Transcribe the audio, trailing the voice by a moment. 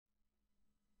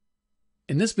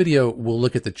In this video, we'll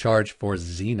look at the charge for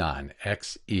xenon,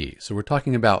 Xe. So we're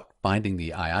talking about finding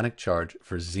the ionic charge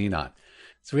for xenon.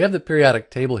 So we have the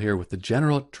periodic table here with the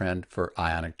general trend for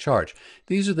ionic charge.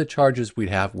 These are the charges we'd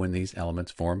have when these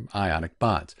elements form ionic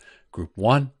bonds. Group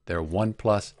 1, they're 1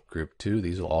 plus. Group 2,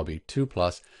 these will all be 2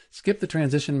 plus. Skip the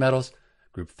transition metals.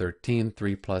 Group 13,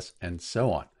 3 plus, and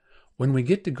so on. When we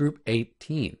get to group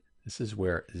 18, this is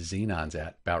where xenon's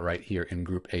at, about right here in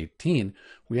group 18,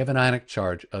 we have an ionic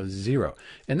charge of 0.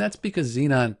 And that's because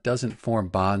xenon doesn't form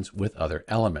bonds with other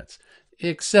elements,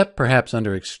 except perhaps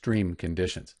under extreme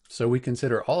conditions. So we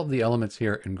consider all of the elements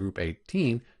here in group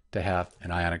 18 to have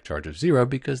an ionic charge of 0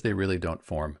 because they really don't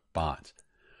form bonds.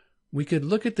 We could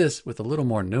look at this with a little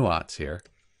more nuance here.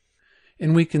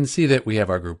 And we can see that we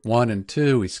have our group 1 and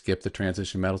 2, we skip the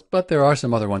transition metals, but there are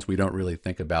some other ones we don't really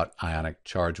think about ionic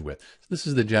charge with. So this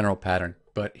is the general pattern,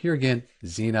 but here again,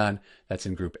 xenon, that's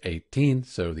in group 18,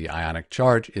 so the ionic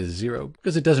charge is 0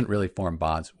 because it doesn't really form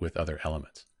bonds with other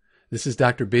elements. This is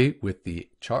Dr. B with the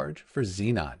charge for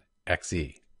xenon,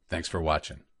 Xe. Thanks for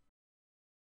watching.